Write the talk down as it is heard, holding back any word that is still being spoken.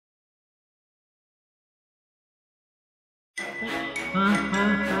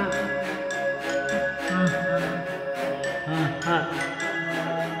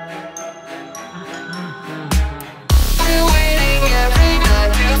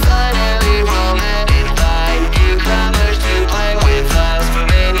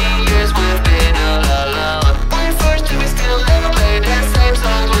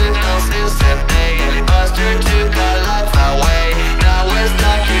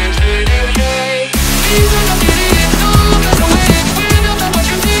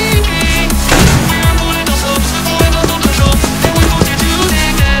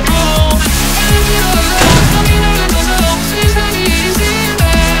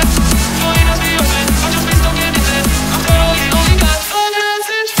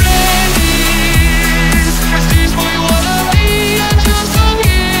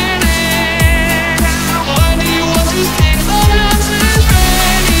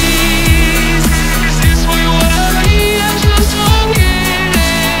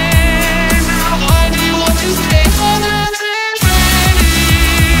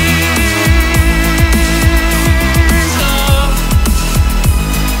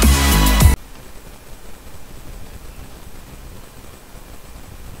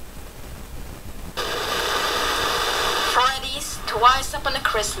Twice up on a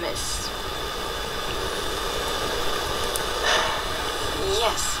Christmas.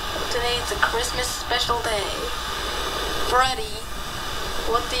 Yes, today is a Christmas special day. Freddy,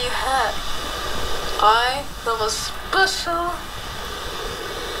 what do you have? I have a special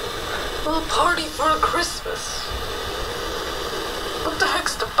little party for Christmas. What the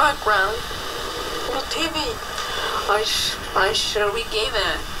heck's the background? What TV? I sure we gave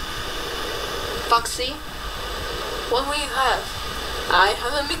it. Foxy, what will you have? I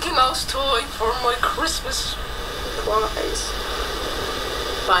have a Mickey Mouse toy for my Christmas prize.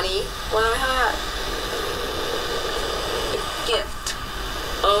 Bunny, what do I have? A gift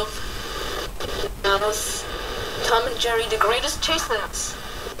of Nana's Tom and Jerry, the greatest chestnuts.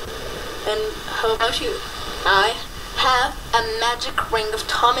 And how about you? I have a magic ring of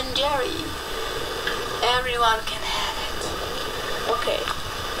Tom and Jerry. Everyone can have it. Okay.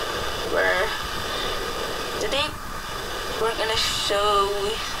 Today we're gonna show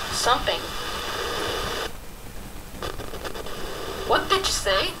something. What did you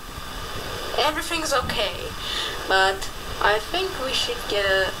say? Everything's okay, but I think we should get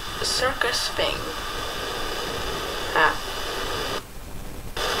a circus thing.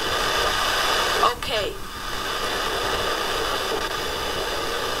 Okay.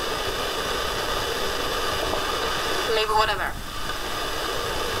 Maybe whatever.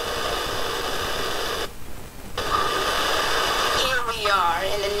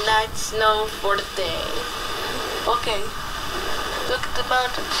 In the night snow for the day. Okay, look at the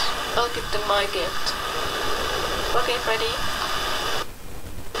mountains. I'll give them my gift. Okay, Freddy.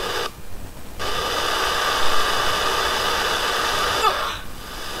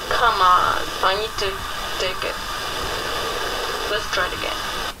 Come on, I need to take it. Let's try it again.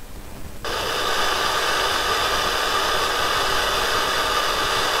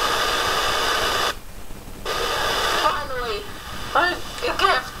 A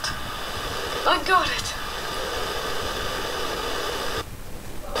gift! I got it!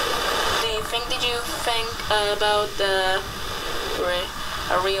 Did you think about the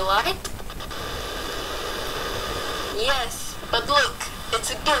a real light? Yes, but look,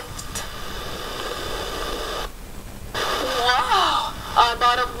 it's a gift. Wow! I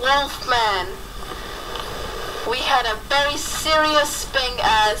bought a Wolfman. We had a very serious thing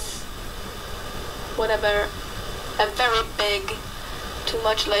as whatever, a very big, too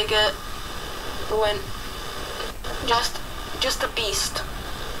much like a when just a beast.